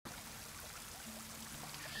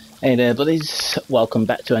Hey there buddies, welcome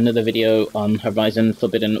back to another video on Horizon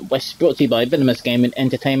Forbidden West, brought to you by Vennominaga Gaming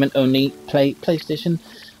Entertainment only, PlayStation.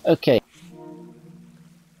 Okay.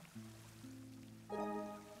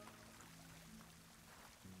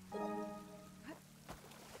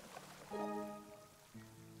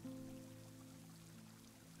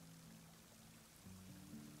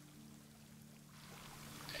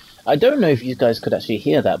 I don't know if you guys could actually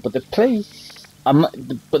hear that, but the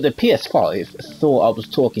PS5 thought I was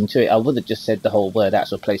talking to it. I would have just said the whole word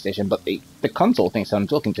actual PlayStation, but the console thinks I'm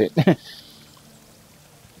talking to it.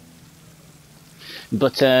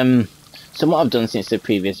 But so what I've done since the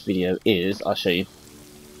previous video is, I'll show you.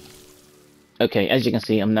 Okay, as you can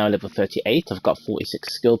see, I'm now level 38. I've got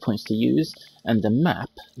 46 skill points to use, and the map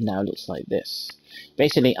now looks like this.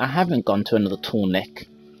 Basically, I haven't gone to another tall neck.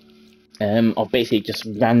 I've basically just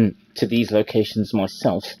ran to these locations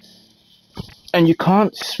myself. And you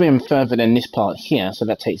can't swim further than this part here, so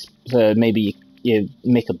that takes maybe you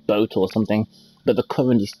make a boat or something. But the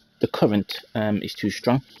current is too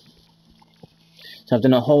strong. So I've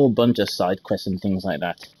done a whole bunch of side quests and things like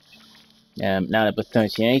that. Now level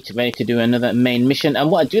 38, ready to do another main mission.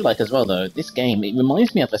 And what I do like as well, though, this game, it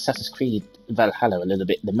reminds me of Assassin's Creed Valhalla a little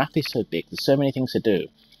bit. The map is so big, there's so many things to do.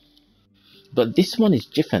 But this one is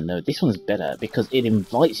different, though. This one's better because it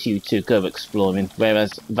invites you to go exploring,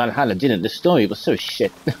 whereas Valhalla didn't. The story was so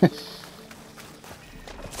shit.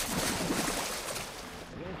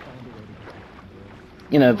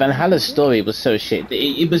 You know, Valhalla's story was so shit.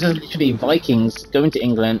 It was literally Vikings going to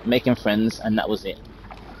England, making friends, and that was it.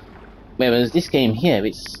 Whereas this game here,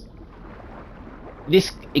 it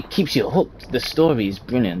keeps you hooked. The story is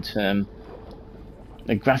brilliant. The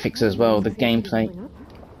graphics as well, the gameplay.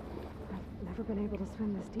 I've never been able to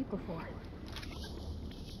swim this deep before.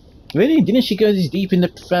 Really? Didn't she go this deep in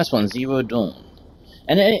the first one, Zero Dawn?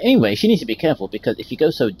 And anyway, she needs to be careful because if you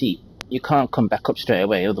go so deep, you can't come back up straight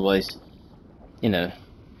away. Otherwise, you know,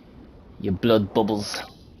 your blood bubbles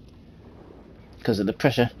because of the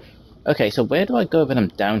pressure. Okay, so where do I go when I'm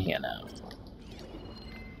down here now?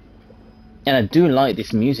 And I do like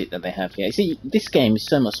this music that they have here. See, this game is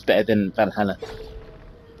so much better than Valhalla.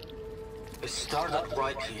 It started up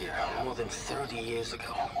right here more than 30 years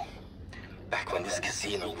ago. Back when this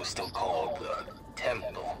casino was still called the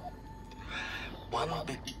Temple. One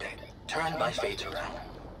big bet turned my fate around.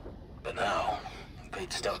 But now,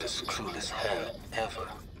 fate's dealt as cruelest hand ever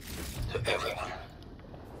to everyone.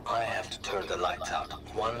 I have to turn the lights out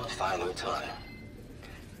one final time.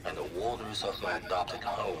 And the waters of my adopted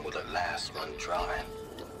home will at last run dry.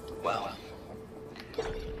 Well,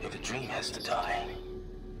 if a dream has to die,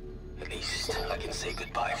 at least I can say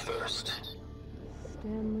goodbye first.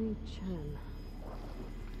 Stanley Chen.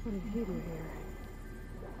 What did he do here?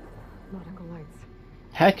 Nautical lights.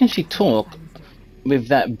 How can she talk with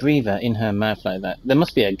that breather in her mouth like that? There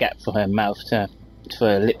must be a gap for her mouth for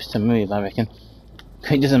her lips to move, I reckon.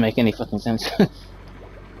 It doesn't make any fucking sense.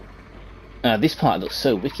 This part looks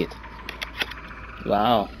so wicked.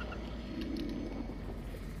 Wow.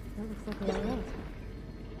 That looks like a route.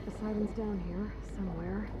 Poseidon's down here,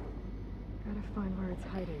 somewhere. Gotta find where it's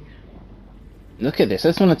hiding. Look at this. I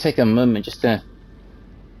just want to take a moment just to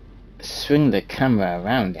swing the camera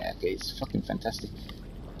around here. Okay, it's fucking fantastic.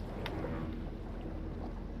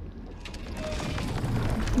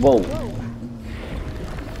 Whoa.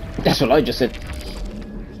 That's what I just said.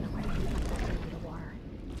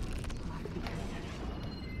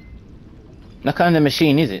 What kind of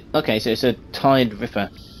machine is it? Okay, so it's a Tide Ripper.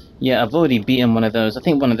 Yeah, I've already beaten one of those. I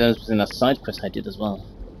think one of those was in a side quest I did as well.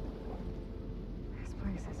 This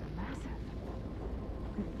place is massive.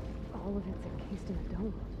 And all of it's encased in a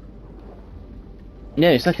dome. Yeah,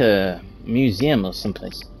 it's like a museum or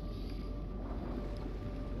someplace.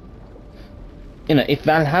 You know, if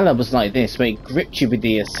Valhalla was like this, where it gripped you with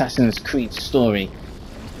the Assassin's Creed story,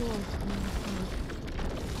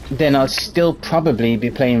 then I'd still probably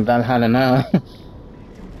be playing Valhalla now.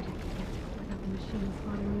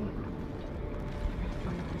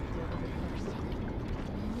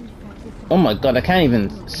 Oh my god, I can't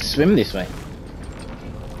even swim this way.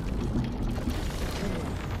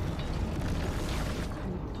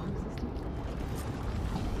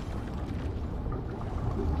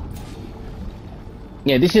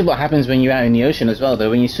 Yeah, this is what happens when you're out in the ocean as well, though.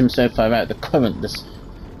 When you swim so far out, the current just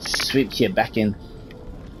sweeps you back in.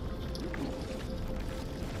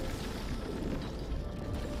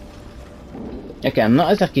 Okay, I'm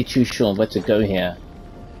not exactly too sure where to go here.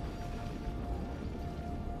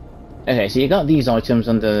 Okay, so you got these items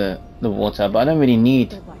under the water, but I don't really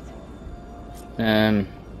need...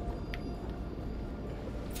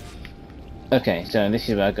 Okay, so this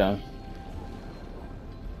is where I go.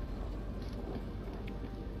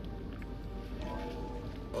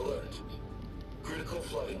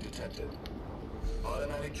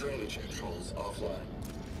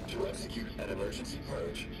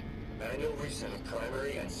 Manual reset of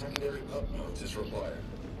primary and secondary pump nodes is required.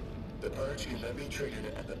 The purge can then be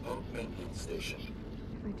triggered at the pump maintenance station.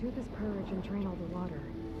 If I do this purge and drain all the water,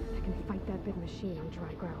 I can fight that big machine on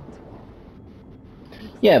dry ground.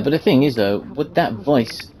 Yeah, but the thing is though, would that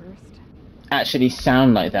voice actually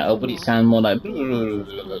sound like that, or would it sound more like...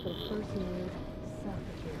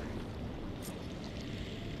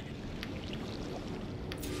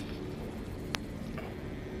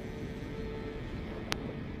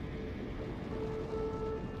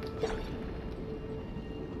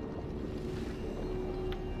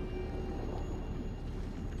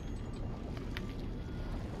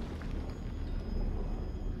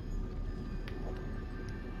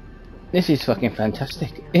 This is fucking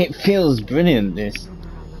fantastic. It feels brilliant, this.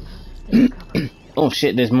 Oh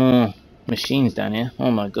shit, there's more machines down here.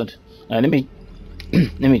 Oh my god. Let me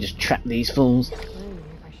let me just trap these fools. If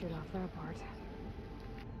I shoot off that part.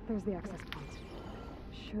 There's the access point.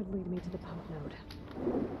 Should lead me to the pump node.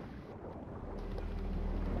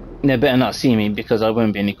 They better not see me because I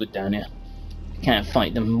won't be any good down here. Can't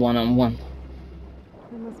fight them one-on-one.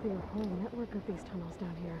 There must be a whole network of these tunnels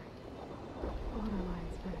down here. Water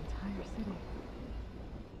lines for an entire city.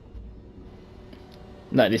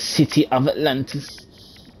 Like the city of Atlantis.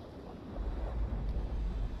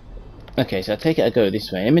 Okay, so I take it I go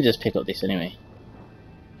this way. Let me just pick up this anyway.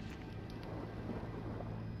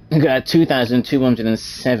 I got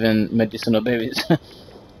 2,207 medicinal berries. But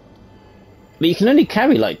you can only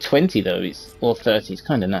carry like 20 though, or 30, it's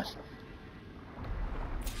kind of naff.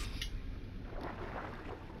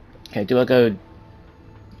 Okay, do I go...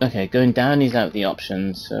 Okay, going down is out the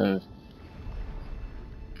option, so...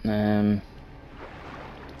 I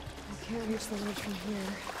can't reach the ledge from here.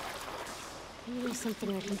 Maybe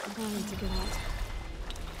something I can climb to get out.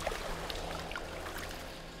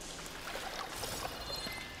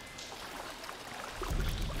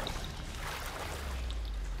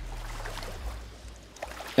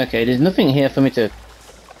 Okay, there's nothing here for me to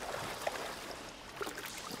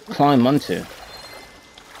climb onto.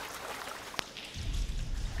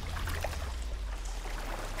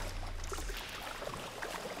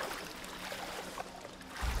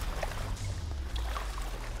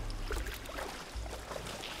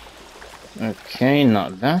 Okay,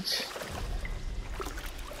 not that.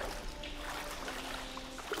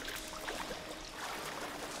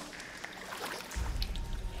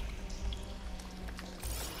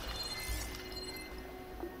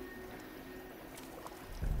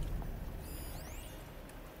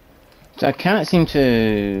 So I can't seem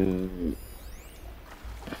to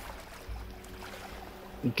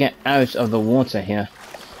get out of the water here,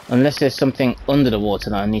 unless there's something under the water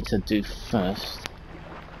that I need to do first.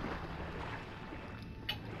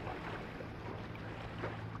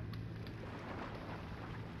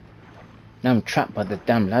 Now I'm trapped by the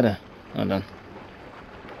damn ladder. Hold on.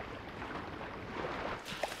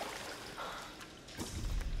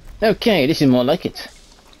 Okay, this is more like it.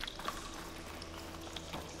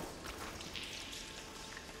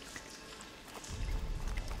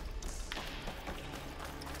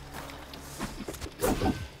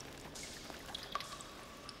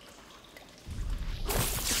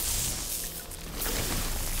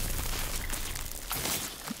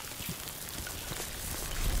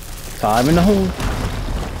 Fire in the hole.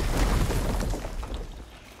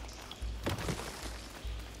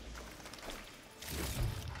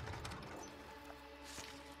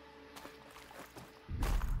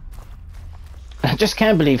 I just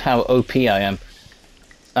can't believe how OP I am.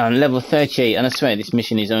 Level 38, and I swear this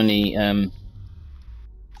mission is only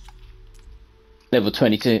level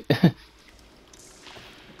 22.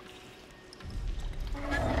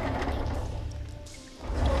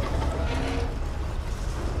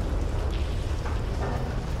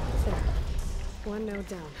 One node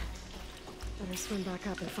down. Better swim back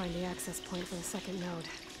up and find the access point for the second node.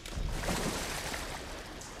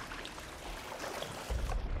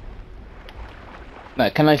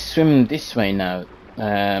 Right, can I swim this way now?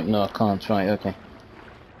 No, I can't. Right, okay.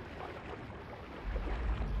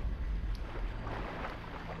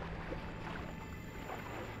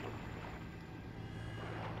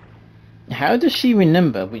 How does she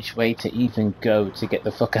remember which way to even go to get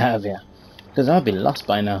the fuck out of here? Because I'll be lost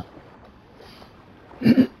by now.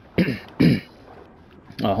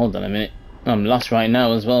 Oh, hold on a minute. I'm lost right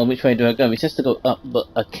now as well. Which way do I go? It says to go up, but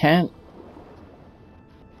I can't.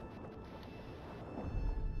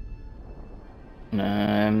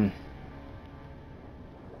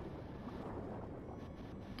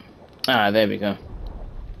 There we go.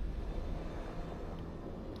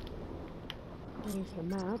 According to the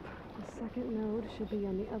map, the second node should be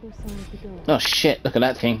on the other side of the dome. Oh shit, look at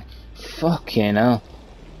that thing. Fucking hell.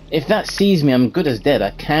 If that sees me, I'm good as dead.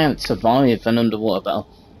 I can't survive an underwater battle.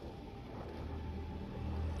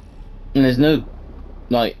 And there's no,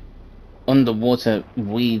 like, underwater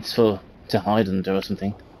weeds to hide under or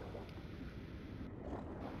something.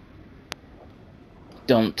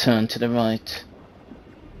 Don't turn to the right.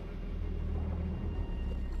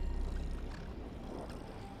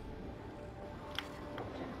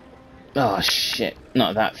 Oh shit,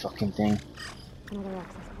 not that fucking thing. Another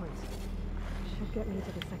access point. Should get me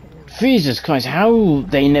to the second node. Jesus Christ, how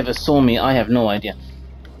they never saw me, I have no idea.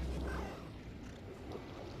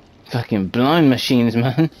 Fucking blind machines,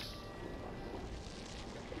 man.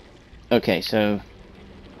 Okay, so...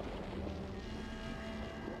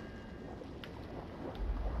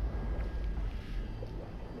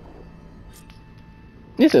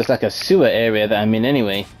 this looks like a sewer area that I'm in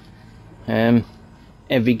anyway.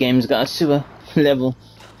 Every game's got a sewer level.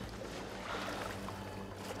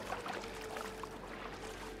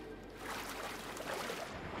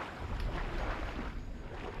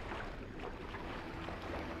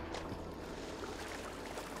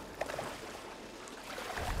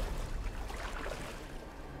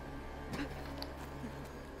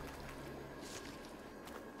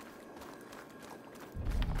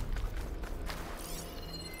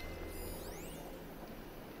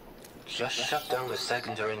 Just shut down the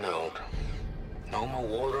secondary node. No more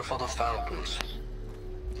water for the fountains.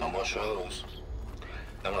 No more shows.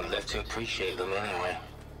 No one left to appreciate them anyway.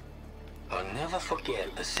 I'll never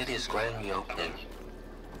forget the city's grand reopening.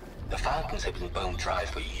 The fountains had been bone dry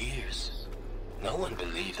for years. No one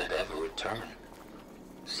believed they'd ever return.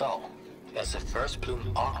 So, as the first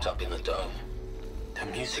bloom arced up in the dome, the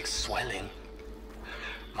music swelling,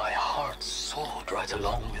 my heart soared right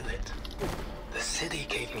along with it. The city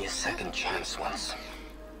gave me a second chance once.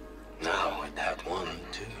 Now it had one,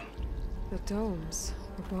 too. The domes,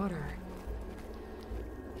 the water.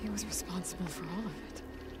 He was responsible for all of it.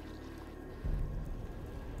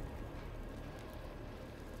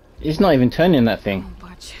 It's not even turning that thing. Oh,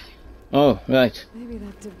 Butch. Oh, right. Maybe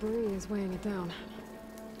that debris is weighing it down.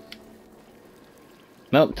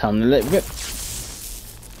 Nope, time to let it rip.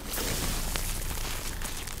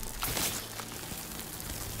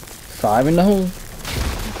 Fire in the hole. Okay,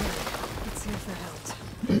 let's see if that helped.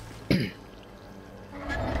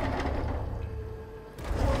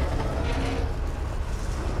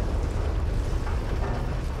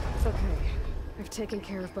 Okay, I've taken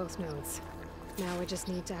care of both nodes. Now I just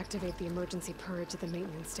need to activate the emergency purge at the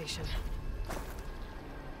maintenance station.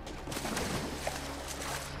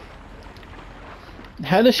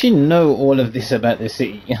 How does she know all of this about the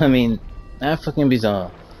city? I mean, how fucking bizarre.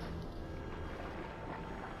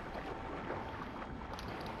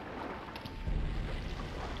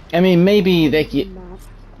 I mean, maybe they get... Map.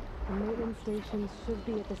 The maintenance station should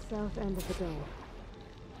be at the south end of the dome.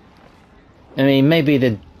 I mean, maybe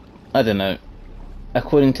the... I don't know.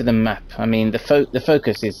 According to the map, I mean, the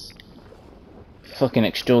focus is fucking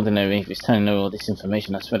extraordinary if it's telling her all this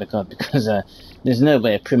information, I swear to God, because there's no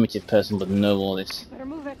way a primitive person would know all this. Better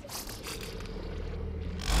move it.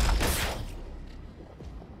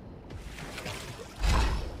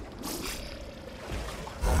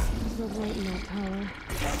 There's a light in that tower.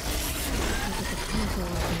 Look at the console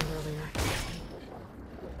opening earlier.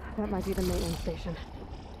 That might be the maintenance station.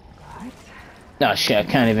 What? Oh shit, I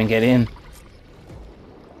can't even get in.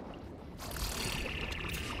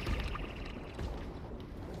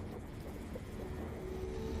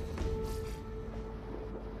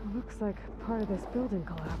 Looks like part of this building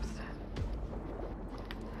collapsed.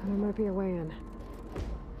 There might be a way in.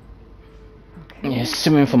 Okay. Yeah,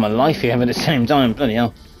 swimming for my life here at the same time, bloody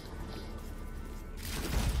hell.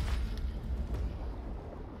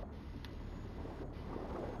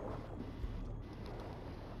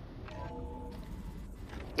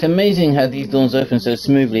 It's amazing how these doors open so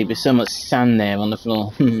smoothly with so much sand there on the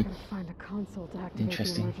floor. Gotta find a console to activate the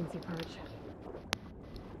Interesting. emergency purge.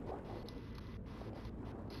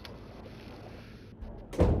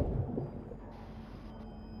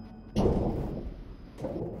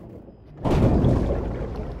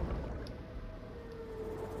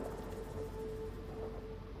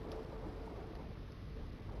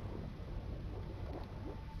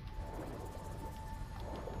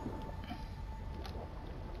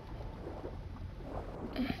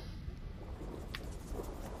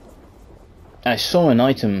 I saw an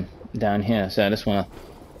item down here, so I just wanna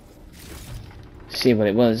see what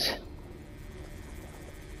it was.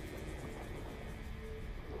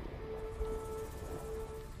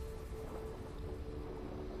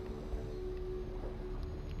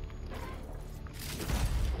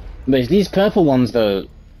 But it's these purple ones though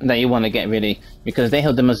that you want to get really, because they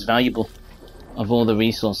hold the most valuable. of all the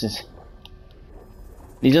resources.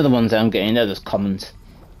 These are the ones that I'm getting, they're just commons.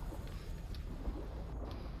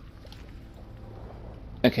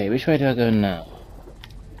 Okay, which way do I go now?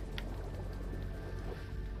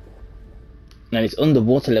 Now this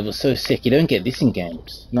underwater level is so sick, you don't get this in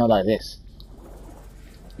games. Not like this.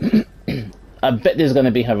 I bet there's going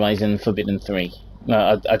to be Horizon Forbidden 3.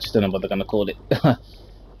 No, I just don't know what they're going to call it. This looks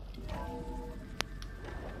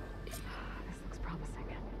promising.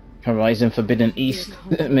 Horizon Forbidden East,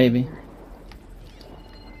 maybe.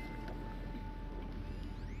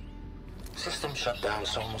 System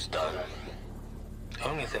shutdown's almost done. The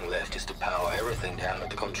only thing left is to power everything down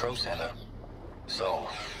at the control center. So,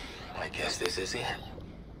 I guess this is it.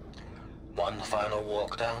 One final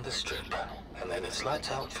walk down the strip, and then it's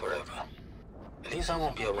lights out forever. At least I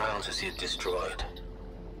won't be around to see it destroyed.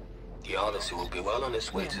 The Odyssey will be well on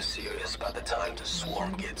its way to Sirius by the time the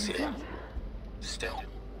swarm gets here. Still,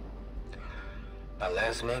 my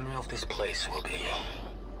last memory of this place will be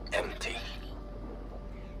empty.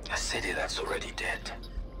 A city that's already dead.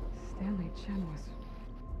 Stanley Chen was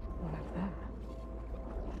one of them.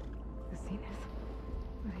 The Zenith.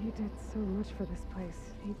 But he did so much for this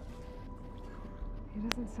place. He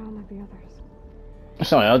doesn't sound like the others.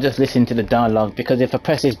 Sorry, I'll just listen to the dialogue, because if I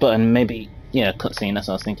press this button, maybe... Yeah, cutscene, that's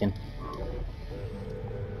what I was thinking.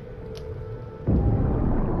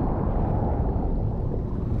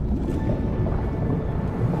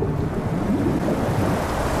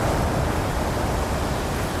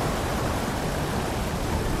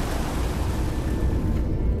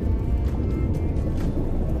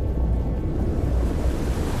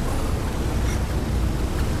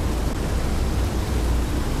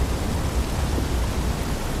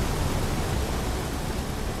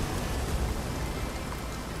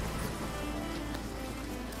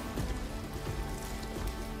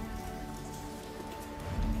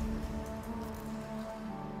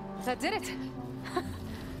 That did it!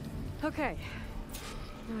 Okay.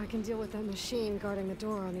 Now I can deal with that machine guarding the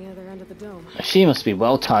door on the other end of the dome. She must be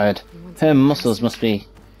well tired. Her muscles must be...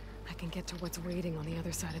 I can get to what's waiting on the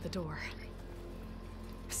other side of the door.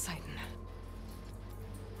 Poseidon.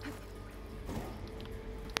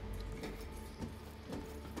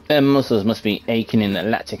 Her muscles must be aching in the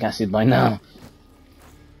lactic acid by now.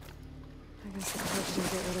 I guess the purge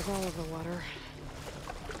didn't get rid of all of the water.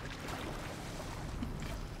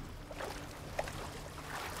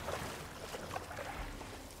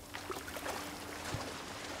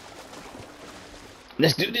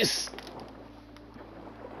 Let's do this!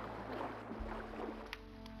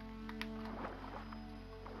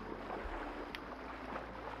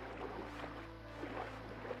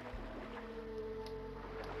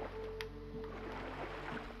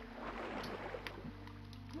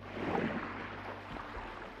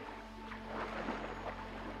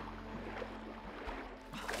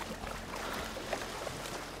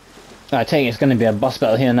 I take it it's going to be a boss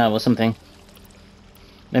battle here now or something.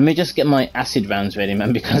 Let me just get my acid rounds ready,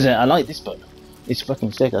 man, because I like this book. It's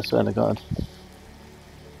fucking sick, I swear to God.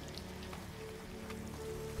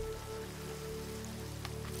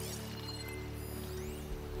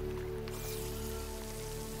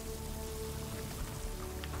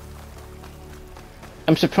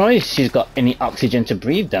 I'm surprised she's got any oxygen to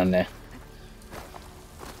breathe down there.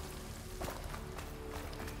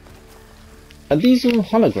 Are these all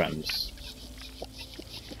holograms?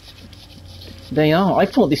 They are. I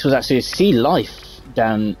thought this was actually a sea life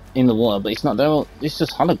down in the water, but it's not. They're all, it's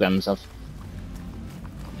just holograms of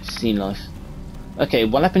sea life. Okay,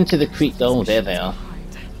 what happened to the creek? Oh, there they are.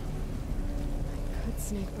 Could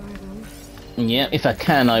sneak by them. Yeah, if I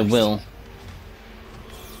can, I will.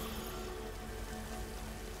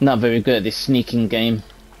 Not very good at this sneaking game.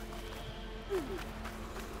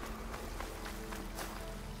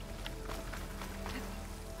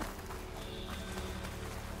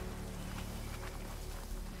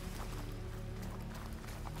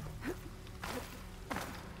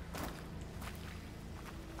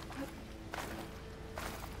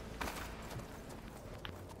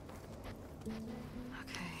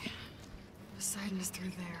 Poseidon is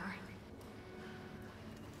through there.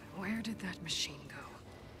 Where did that machine go?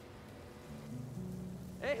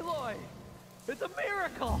 Aloy! It's a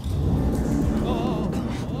miracle!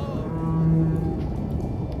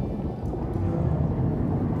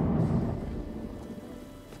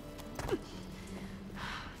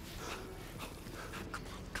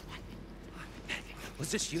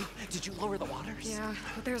 Was this you? Did you lower the waters? Yeah,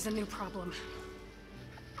 but there's a new problem.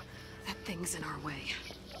 That thing's in our way.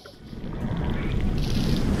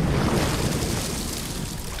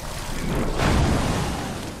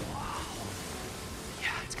 Yeah,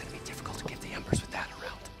 it's gonna be difficult to get the Embers with that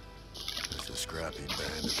around. This is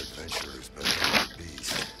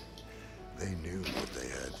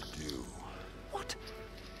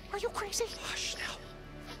crazy? Hush now.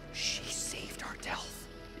 She saved our Delph.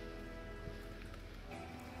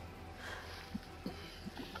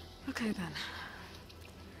 Okay then.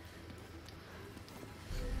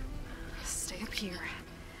 Stay up here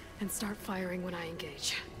and start firing when I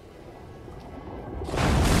engage.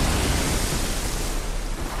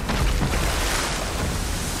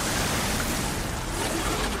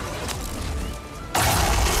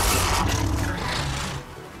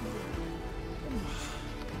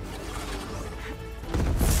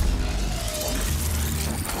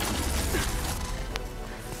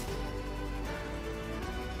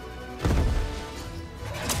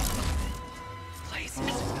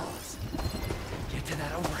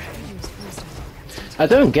 I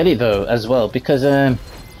don't get it though, as well, because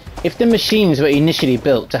if the machines were initially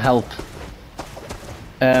built to help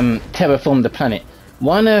terraform the planet,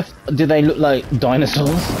 why on earth do they look like dinosaurs?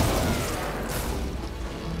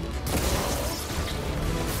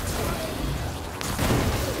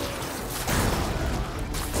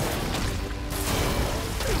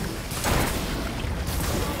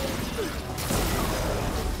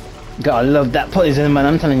 God, I love that poison, man,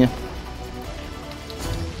 I'm telling you.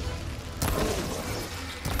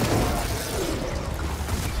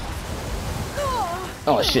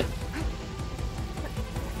 Oh shit.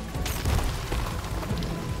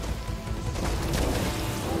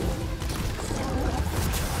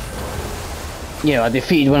 Yeah, I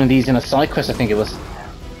defeated one of these in a side quest, I think it was.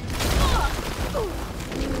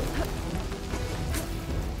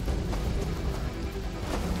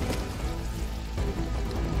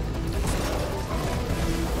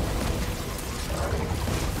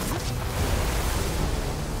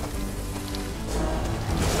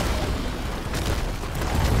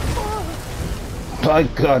 My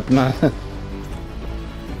God, man.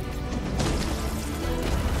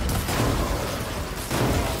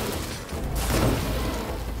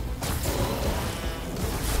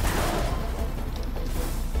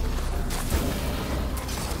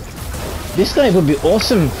 This guy would be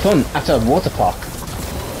awesome fun at a water park.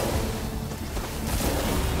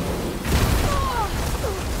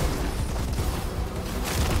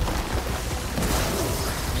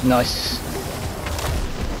 Nice.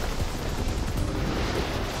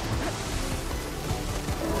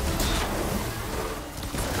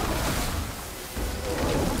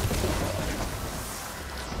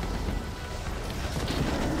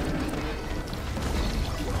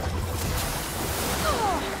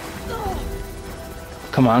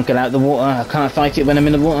 Come on, get out of the water. I can't fight it when I'm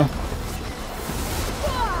in the water.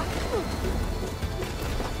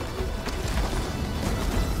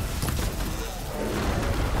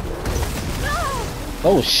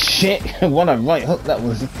 Oh shit, what a right hook that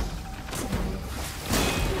was.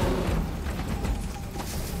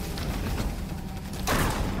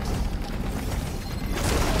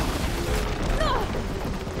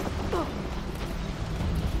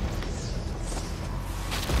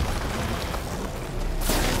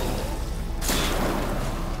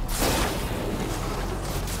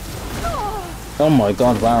 Oh my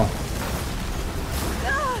God, wow.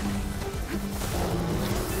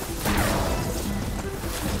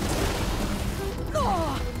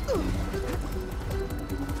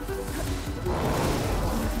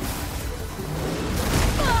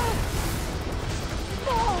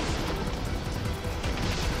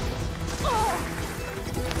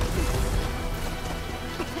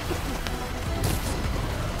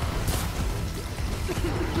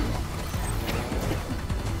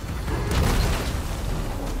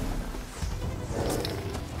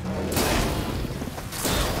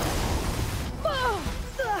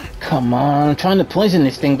 Come on, I'm trying to poison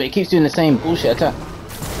this thing, but it keeps doing the same bullshit attack.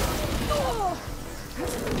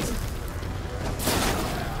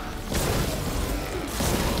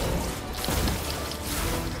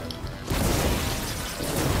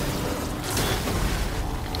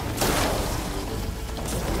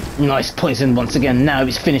 Nice poison once again. Now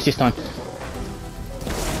it's finished this time. To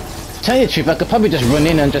tell you the truth, I could probably just run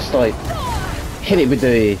in and just like hit it with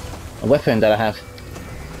the weapon that I have.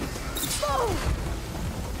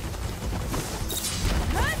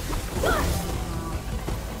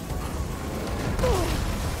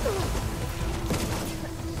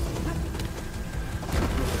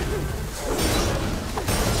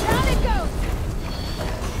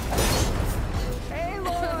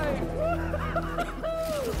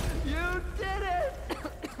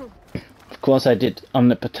 Of course I did, I'm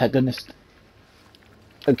the protagonist.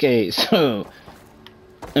 Okay, so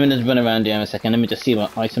let me just run around here in a second, let me just see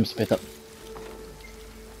what items to pick up.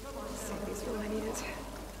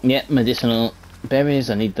 Yeah, medicinal berries,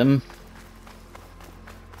 I need them.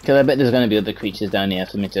 Because I bet there's going to be other creatures down here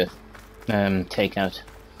for me to take out.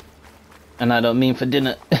 And I don't mean for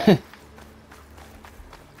dinner.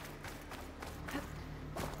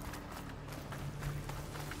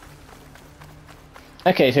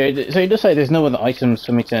 Okay, so it looks like there's no other items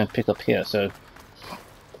for me to pick up here, so...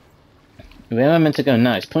 Where am I meant to go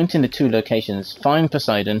now? It's pointing to 2 locations. Find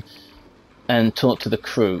Poseidon and talk to the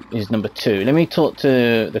crew is number 2. Let me talk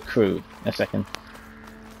to the crew a second.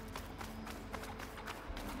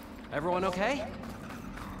 Everyone okay?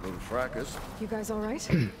 Little fracas. You guys all right?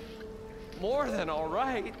 More than all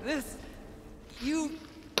right. We did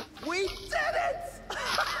it!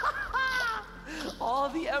 All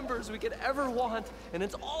the embers we could ever want, and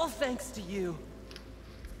it's all thanks to you.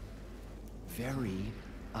 Very,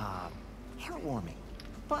 heartwarming.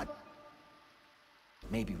 But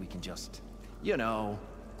maybe we can just, you know,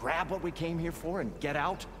 grab what we came here for and get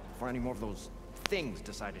out before any more of those things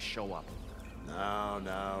decide to show up.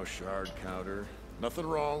 Now, shard counter. Nothing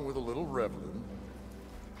wrong with a little reveling.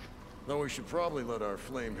 Though we should probably let our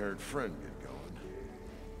flame-haired friend get going.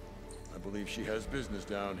 I believe she has business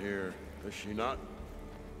down here, does she not?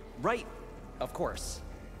 Right, of course.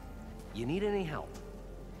 You need any help?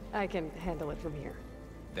 I can handle it from here.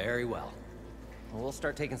 Very well. We'll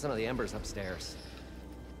start taking some of the embers upstairs.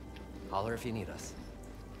 Holler if you need us.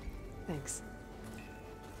 Thanks.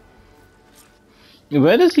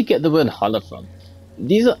 Where does he get the word holler from?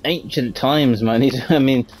 These are ancient times, man. I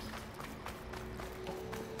mean...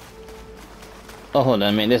 Oh, hold on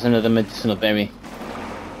a minute. There's another medicinal berry.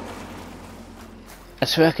 I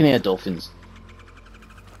swear I can hear dolphins.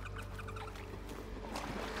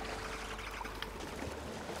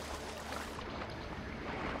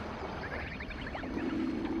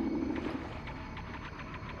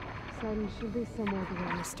 Poseidon should be somewhere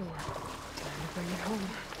behind the store. Time to bring it home.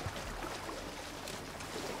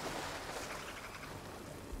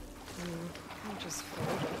 Couch is full.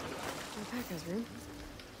 Alpaca's room.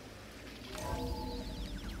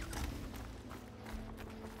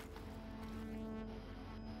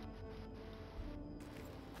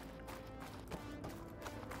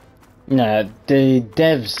 Nah, the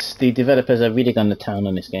devs, the developers have really gone to town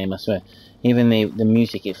on this game, I swear. Even the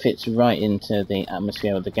music, it fits right into the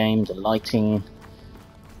atmosphere of the game, the lighting.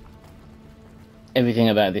 Everything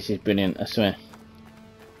about this is brilliant, I swear.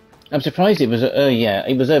 I'm surprised it was, yeah,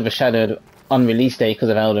 it was overshadowed on release day because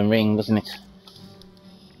of Elden Ring, wasn't it?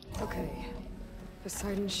 Okay.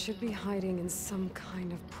 Poseidon should be hiding in some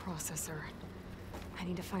kind of processor. I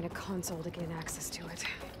need to find a console to gain access to it.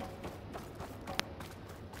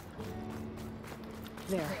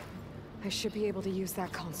 There. I should be able to use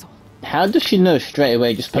that console. How does she know straight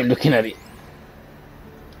away just by looking at it?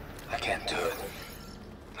 I can't do it.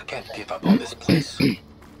 I can't give up on this place.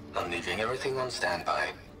 I'm leaving everything on standby.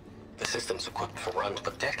 The system's equipped for runs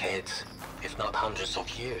for decades, if not hundreds of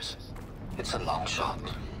years. It's a long shot.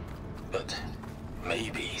 But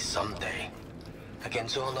maybe someday,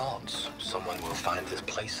 against all odds, someone will find this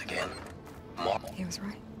place again. He was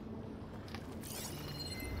right.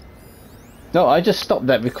 No, I just stopped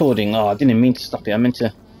that recording. Oh, I didn't mean to stop it. I meant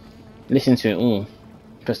to listen to it all.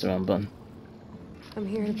 Press the wrong button. I'm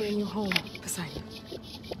here to bring you home, Poseidon.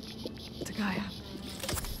 To Gaia.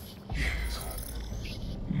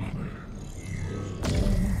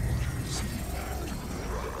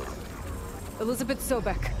 Elizabeth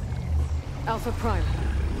Sobek. Alpha Prime.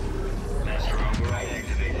 Master override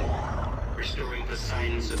activated. Restoring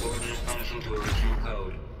Poseidon's subordinate function to original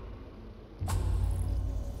code.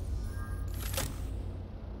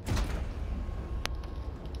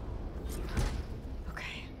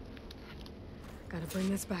 Okay. Gotta bring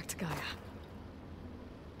this back to Gaia.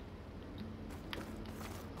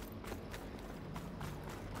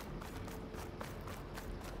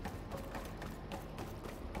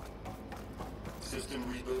 System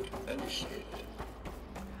reboot initiated.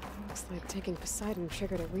 Looks like taking Poseidon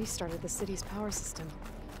triggered a restart of the city's power system.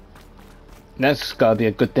 That's gotta be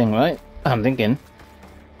a good thing, right? I'm thinking.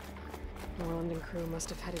 Moreland and crew must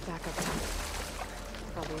have headed back up top.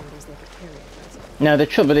 Probably orders they could carry it. Now the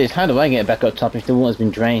trouble is, how do I get back up top if the water's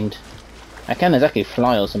been drained? I can't exactly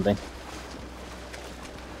fly or something.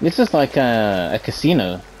 This is like a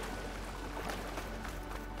casino.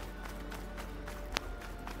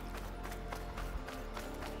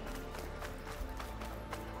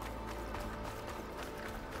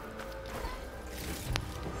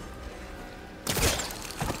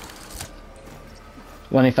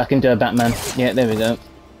 One if I can do a Batman. Yeah, there we go.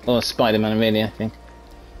 Or Spider-Man, really, I think.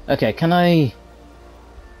 Okay, can I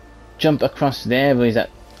jump across there, or is that...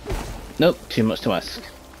 Nope, too much to ask.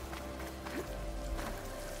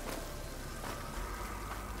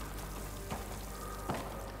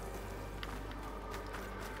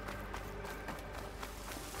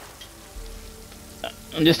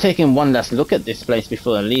 I'm just taking one last look at this place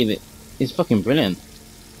before I leave it. It's fucking brilliant.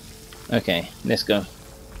 Okay, let's go.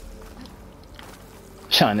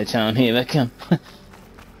 Chinatown, here I come.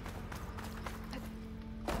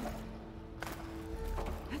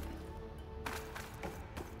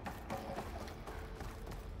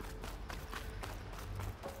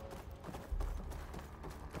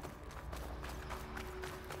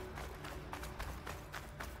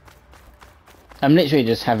 I'm literally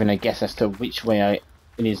just having a guess as to which way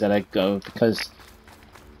it is that I go, because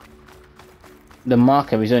the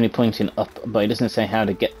marker is only pointing up, but it doesn't say how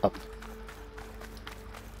to get up.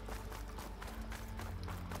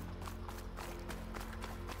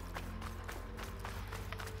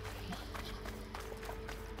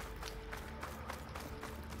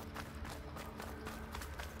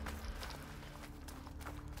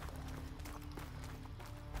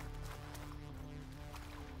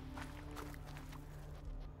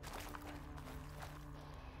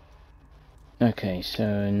 Okay,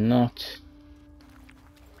 so not...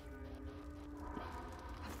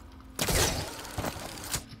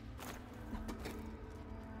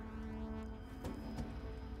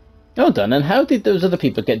 Hold on, and how did those other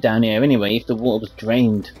people get down here anyway if the water was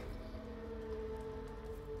drained?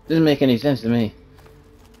 Doesn't make any sense to me.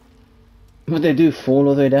 Would they do fall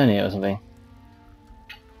all the way down here or something?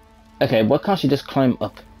 Okay, why can't she just climb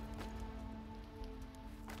up?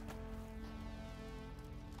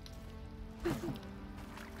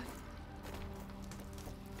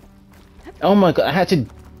 Oh my god, I had to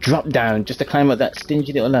drop down just to climb up that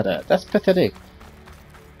stingy little ladder. That's pathetic.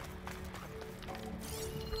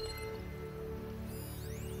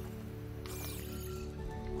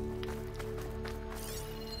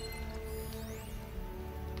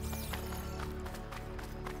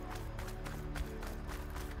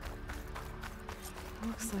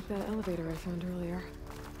 Looks like that elevator I found earlier.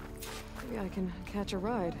 Maybe I can catch a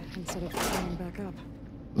ride instead of climbing back up.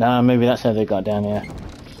 Nah, maybe that's how they got down here.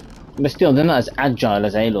 But still, they're not as agile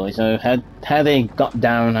as Aloy, so how they got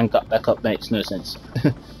down and got back up makes no sense.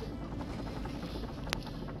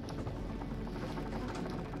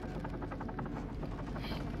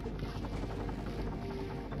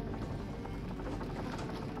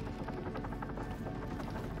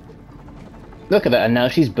 Look at that, and now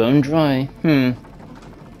she's bone dry.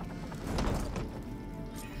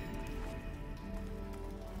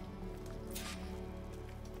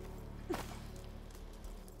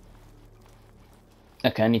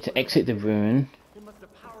 Okay, I need to exit the ruin. It must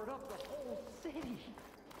have powered up the whole city.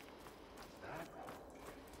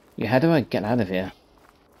 Yeah, how do I get out of here?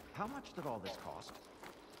 How much did all this cost?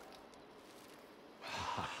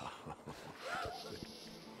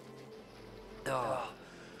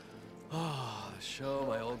 Oh, show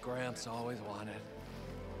my old Gramps always wanted.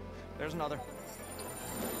 There's another.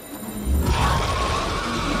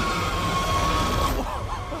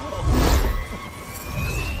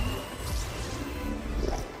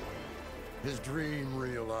 His dream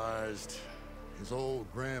realized, his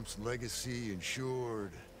old Gramps' legacy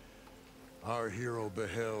ensured. Our hero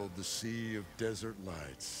beheld the sea of desert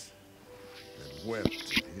lights and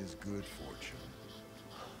wept at his good fortune.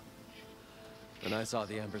 When I saw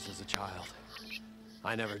the embers as a child,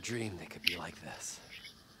 I never dreamed they could be like this.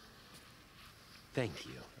 Thank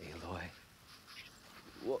you, Aloy.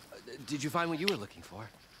 Well, did you find what you were looking for?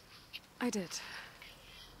 I did.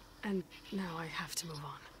 And now I have to move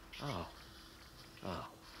on. Oh. Oh.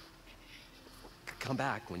 Come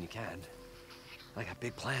back when you can. I got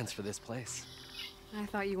big plans for this place. I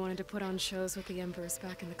thought you wanted to put on shows with the Embers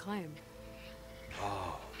back in the Claim.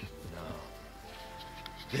 Oh, no.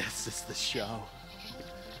 This is the show.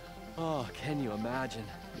 Oh, can you imagine?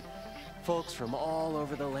 Folks from all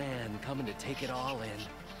over the land coming to take it all in.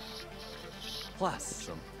 Plus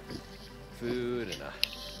some food and a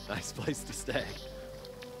nice place to stay.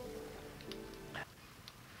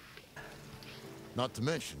 Not to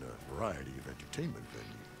mention a variety of entertainment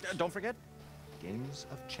venues. Don't forget, games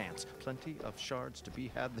of chance. Plenty of shards to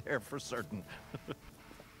be had there for certain.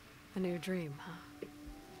 A new dream, huh?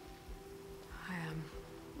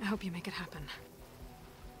 I hope you make it happen.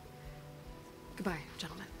 Goodbye,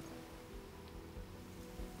 gentlemen.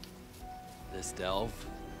 This delve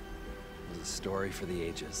was a story for the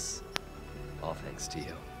ages. All thanks to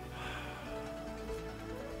you.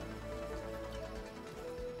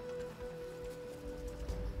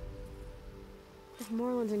 If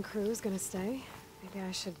Moreland and crew's gonna stay, maybe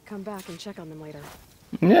I should come back and check on them later.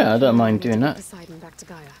 Yeah, I don't mind doing that. Poseidon back to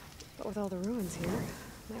Gaia. But with all the ruins here,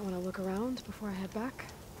 might want to look around before I head back.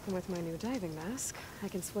 And with my new diving mask, I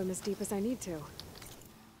can swim as deep as I need to.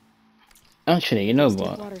 Actually, you know Those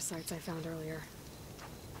what? deep water sites I found earlier.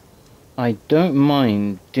 I don't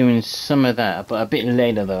mind doing some of that, but a bit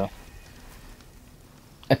later though.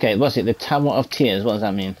 Okay, what's it? The Tower of Tears, what does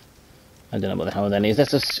that mean? I don't know what the hell that is.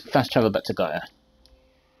 Let's just fast travel back to Gaia.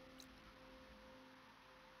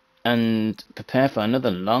 And prepare for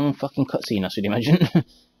another long fucking cutscene, I should imagine.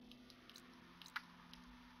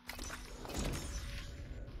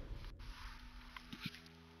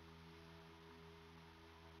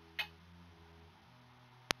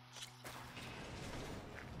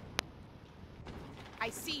 I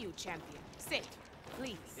see you, champion. Sit,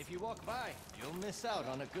 please. If you walk by, you'll miss out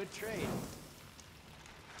on a good trade.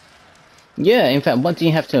 Yeah, in fact, what do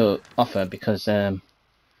you have to offer? Because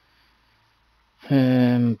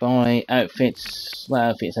buy outfits. What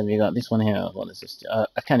outfits have you got? This one here. What is this?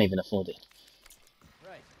 I can't even afford it.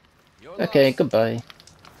 Right. You're Okay, lost. goodbye.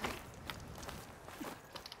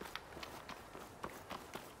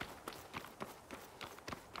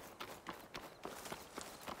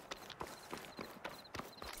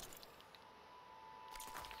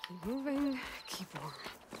 Keep moving, keep warm.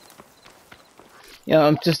 Yeah,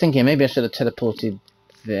 I'm just thinking maybe I should have teleported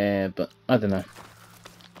there, but I don't know.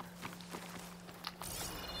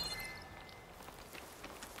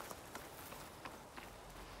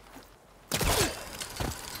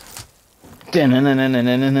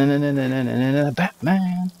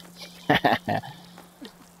 Batman.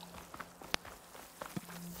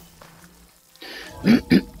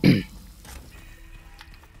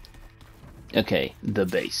 Okay, the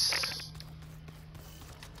base.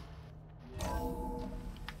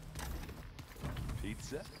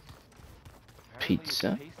 Pizza?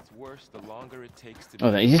 Pizza. It tastes worse the longer it takes to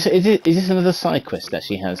Oh, is this another side quest that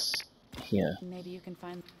she has here? Maybe you can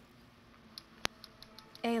find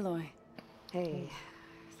Aloy. Hey,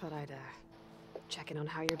 thought I'd check in on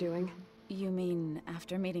how you're doing. You mean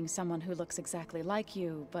after meeting someone who looks exactly like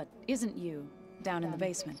you, but isn't you, down in the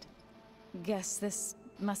basement? Guess this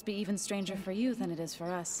must be even stranger for you than it is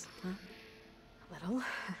for us, huh? Little?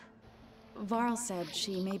 Varl said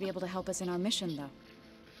she may be able to help us in our mission, though.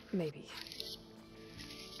 Maybe.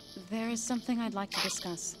 There is something I'd like to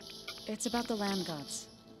discuss. It's about the land gods.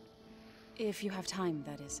 If you have time,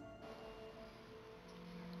 that is.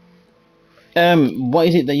 What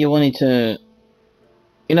is it that you wanted to...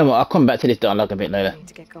 You know what, I'll come back to this dialogue a bit later. I need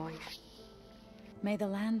to get going. May the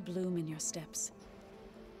land bloom in your steps.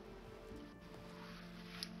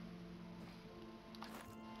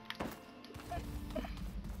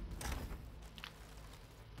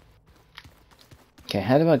 Okay,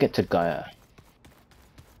 how do I get to Gaia?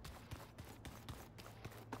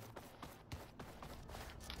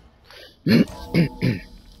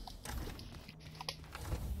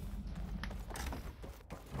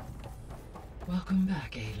 Welcome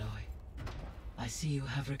back, Aloy. I see you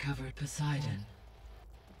have recovered Poseidon.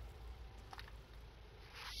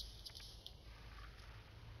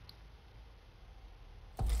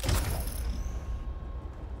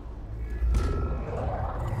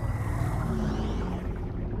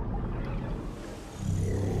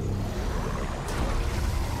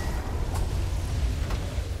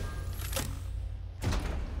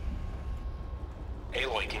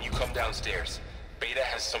 Aloy, can you come downstairs? Beta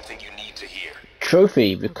has something you need to hear.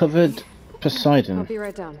 Trophy, recovered Poseidon. I'll be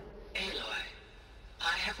right down. Aloy,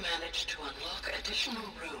 I have managed to unlock additional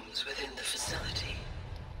rooms within the facility.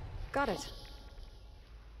 Got it.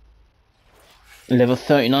 Level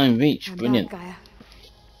 39 reach, I'm brilliant. back, Gaia.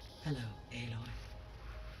 Hello, Aloy.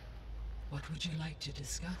 What would you like to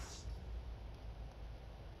discuss?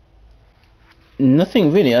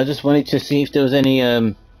 Nothing really, I just wanted to see if there was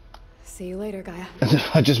any See you later, Gaia.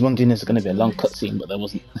 I just wondering if there's going to be a long cutscene, but there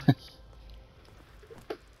wasn't.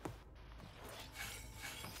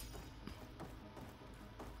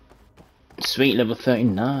 Sweet, level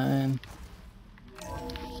 39.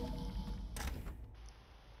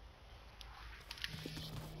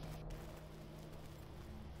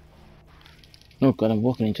 Oh god, I'm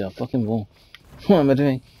walking into a fucking wall. What am I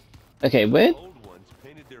doing? Okay, where? Old ones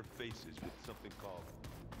painted their faces with something called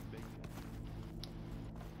makeup.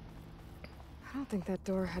 I don't think that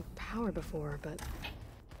door had power before, but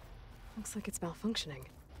looks like it's malfunctioning.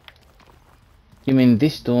 You mean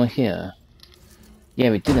this door here? Yeah,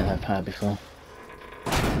 we didn't have power before.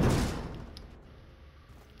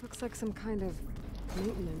 Looks like some kind of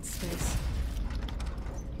maintenance space.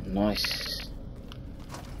 Nice.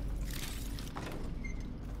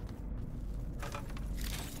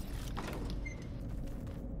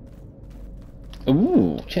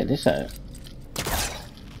 Ooh, check this out.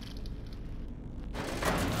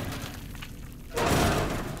 I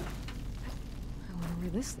wonder where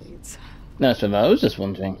this leads. That's what I was just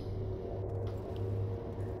wondering.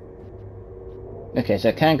 Okay, so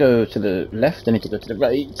I can go to the left, I need to go to the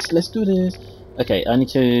right. Let's do this. Okay, I need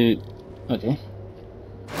to... Okay.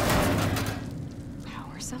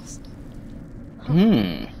 Power cells?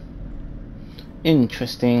 Hmm.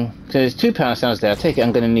 Interesting. So there's 2 power cells there. I take it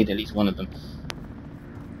I'm going to need at least one of them.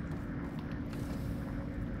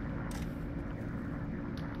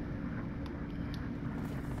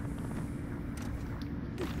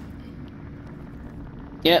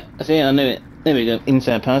 Yep, I see it, I knew it. There we go.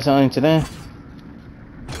 Insert power cell into there.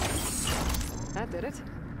 That did it.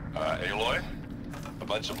 Aloy? A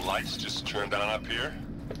bunch of lights just turned on up here?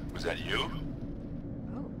 Was that you?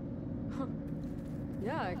 Oh. Huh.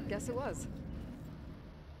 Yeah, I guess it was.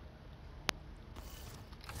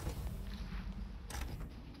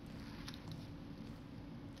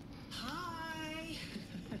 Hi!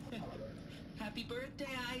 Happy birthday,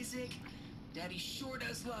 Isaac. Daddy sure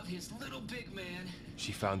does love his little big man.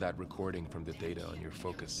 She found that recording from the data on your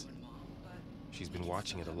focus. She's been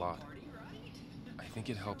watching it a lot. I think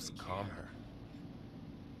it helps calm her.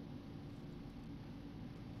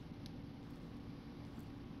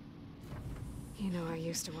 You know, I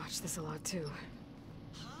used to watch this a lot too.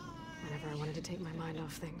 Whenever I wanted to take my mind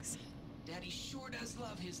off things. Daddy sure does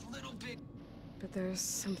love his little big... But there's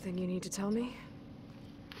something you need to tell me?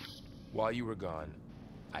 While you were gone,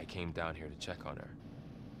 I came down here to check on her.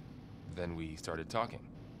 Then we started talking.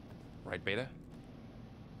 Right, Beta?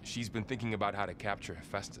 She's been thinking about how to capture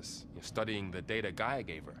Hephaestus, studying the data Gaia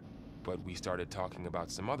gave her. But we started talking about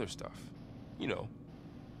some other stuff. You know,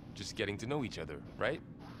 just getting to know each other, right?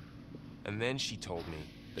 And then she told me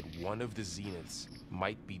that one of the Zeniths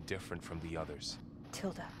might be different from the others.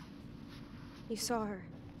 Tilda. You saw her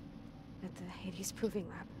at the Hades Proving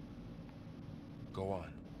Lab. Go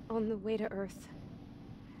on. On the way to Earth,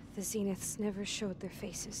 the Zeniths never showed their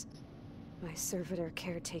faces. My servitor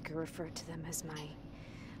caretaker referred to them as my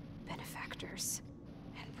benefactors,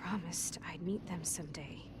 and promised I'd meet them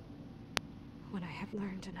someday, when I had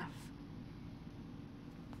learned enough.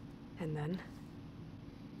 And then,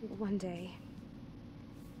 one day,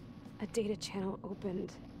 a data channel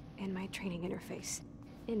opened in my training interface.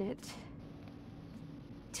 In it,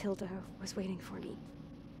 Tilda was waiting for me,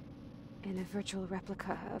 in a virtual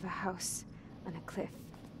replica of a house on a cliff,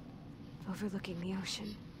 overlooking the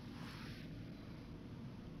ocean.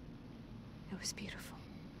 It was beautiful.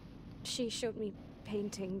 She showed me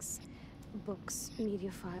paintings, books,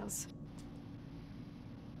 media files.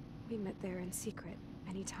 We met there in secret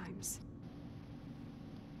many times.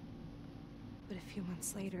 But a few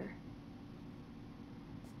months later,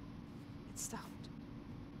 it stopped.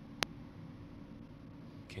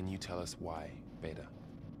 Can you tell us why, Beta?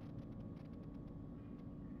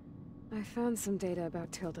 I found some data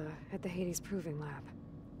about Tilda at the Hades Proving Lab.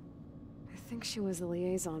 I think she was the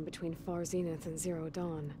liaison between Far Zenith and Zero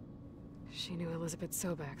Dawn. She knew Elizabeth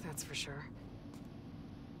Sobek, that's for sure.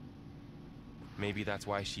 Maybe that's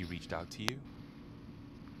why she reached out to you?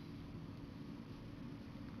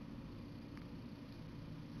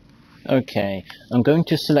 Okay, I'm going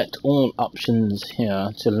to select all options here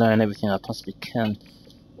to learn everything I possibly can.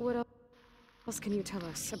 What else can you tell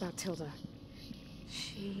us about Tilda?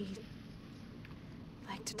 She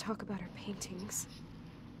liked to talk about her paintings.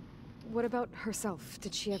 What about herself?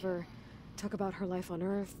 Did she ever talk about her life on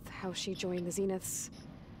Earth, how she joined the Zeniths,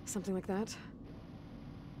 something like that?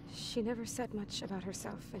 She never said much about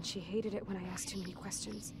herself, and she hated it when I asked too many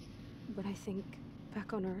questions. But I think,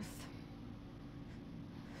 back on Earth,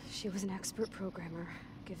 she was an expert programmer,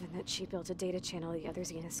 given that she built a data channel the other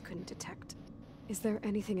Zeniths couldn't detect. Is there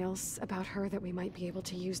anything else about her that we might be able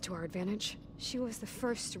to use to our advantage? She was the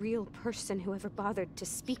first real person who ever bothered to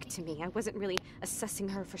speak to me. I wasn't really assessing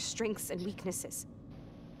her for strengths and weaknesses.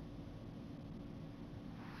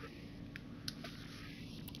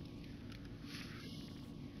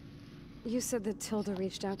 You said that Tilda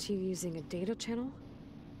reached out to you using a data channel?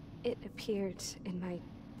 It appeared in my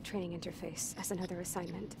training interface as another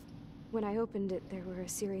assignment. When I opened it, there were a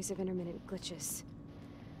series of intermittent glitches.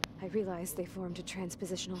 I realized they formed a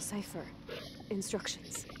transpositional cipher.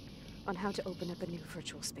 Instructions on how to open up a new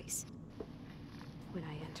virtual space. When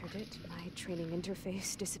I entered it, my training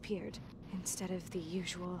interface disappeared. Instead of the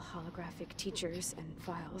usual holographic teachers and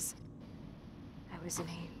files, I was in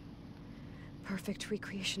a perfect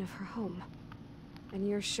recreation of her home. And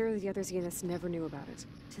you're sure the other Zeniths never knew about it?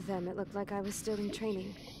 To them, it looked like I was still in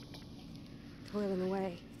training. Toiling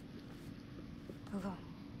away. Alone.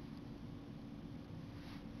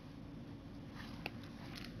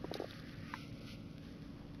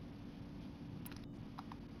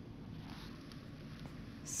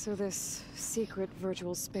 So this secret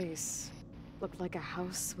virtual space looked like a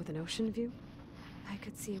house with an ocean view? I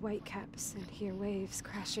could see whitecaps and hear waves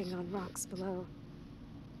crashing on rocks below.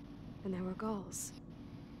 And there were gulls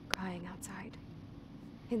crying outside.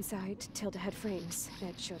 Inside, Tilda had frames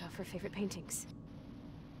that showed off her favorite paintings,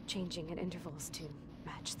 changing at intervals to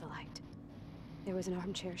match the light. There was an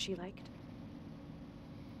armchair she liked.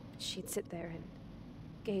 She'd sit there and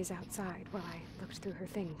gaze outside while I looked through her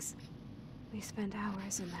things. We spent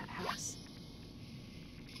hours in that house.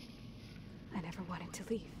 I never wanted to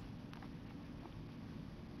leave.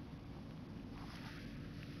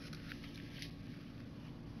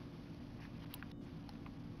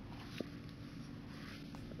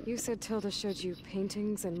 You said Tilda showed you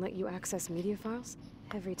paintings and let you access media files?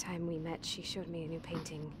 Every time we met, she showed me a new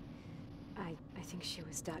painting. I think she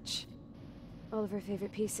was Dutch. All of her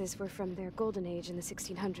favorite pieces were from their golden age in the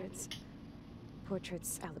 1600s.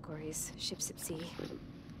 Portraits, allegories, ships at sea.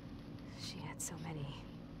 She had so many.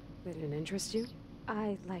 Did it interest you?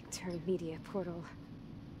 I liked her media portal.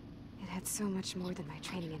 It had so much more than my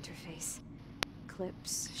training interface.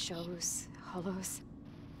 Clips, shows, holos.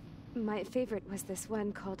 My favorite was this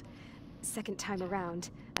one called Second Time Around,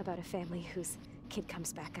 about a family whose kid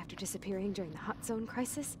comes back after disappearing during the Hot Zone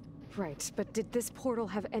crisis. Right, but did this portal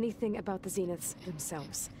have anything about the Zeniths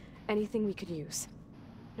themselves? Anything we could use?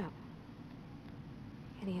 No.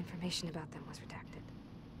 Any information about them was redacted.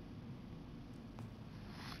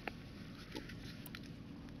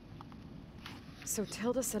 So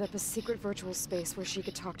Tilda set up a secret virtual space where she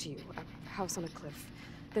could talk to you, a house on a cliff.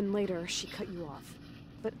 Then later, she cut you off.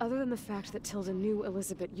 But other than the fact that Tilda knew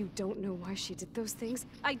Elizabeth, you don't know why she did those things?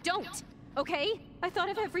 I don't! Okay? I thought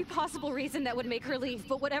of every possible reason that would make her leave,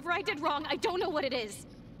 but whatever I did wrong, I don't know what it is.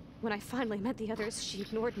 When I finally met the others, she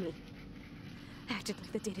ignored me. Acted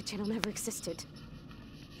like the data channel never existed.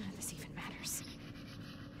 None of this even matters.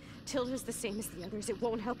 Tilda's the same as the others. It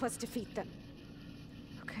won't help us defeat them.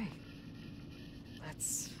 Okay.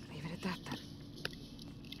 Let's leave it at that then.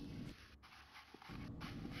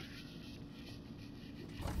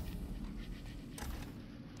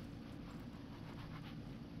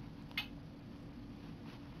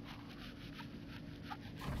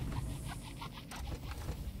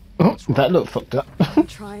 Oh, that looked fucked up. I'm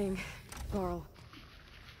trying, Laurel.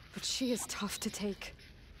 But she is tough to take.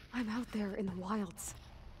 I'm out there in the wilds,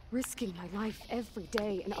 risking my life every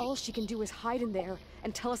day, and all she can do is hide in there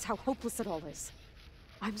and tell us how hopeless it all is.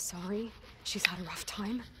 I'm sorry, she's had a rough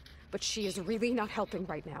time, but she is really not helping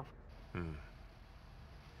right now.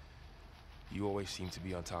 You always seem to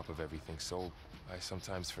be on top of everything, so I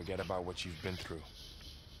sometimes forget about what you've been through.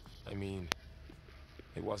 I mean,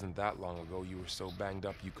 it wasn't that long ago you were so banged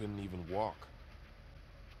up you couldn't even walk.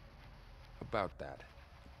 About that.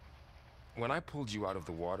 When I pulled you out of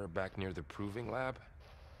the water back near the proving lab,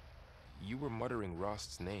 you were muttering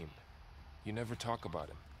Rost's name. You never talk about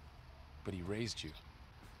him. But he raised you,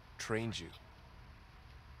 trained you.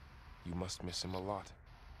 You must miss him a lot.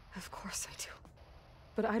 Of course I do.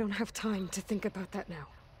 But I don't have time to think about that now.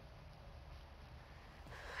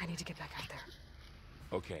 I need to get back out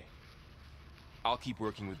there. Okay. I'll keep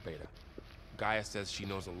working with Beta. Gaia says she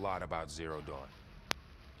knows a lot about Zero Dawn.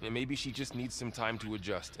 And maybe she just needs some time to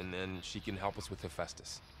adjust, and then she can help us with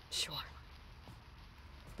Hephaestus. Sure.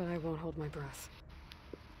 But I won't hold my breath.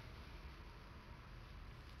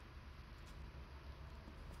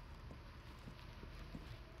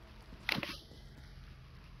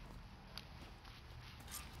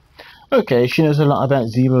 Okay, she knows a lot about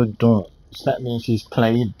Zero Dawn. Does that mean she's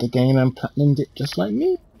played the game and platinumed it just like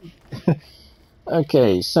me?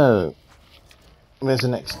 Okay, so where's the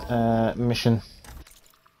next mission?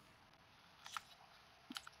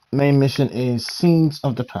 Main mission is Scenes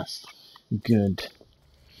of the Past. Good.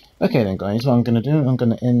 Okay then guys, what I'm going to do, I'm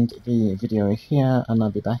going to end the video here and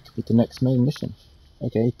I'll be back with the next main mission.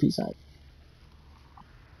 Okay, peace out.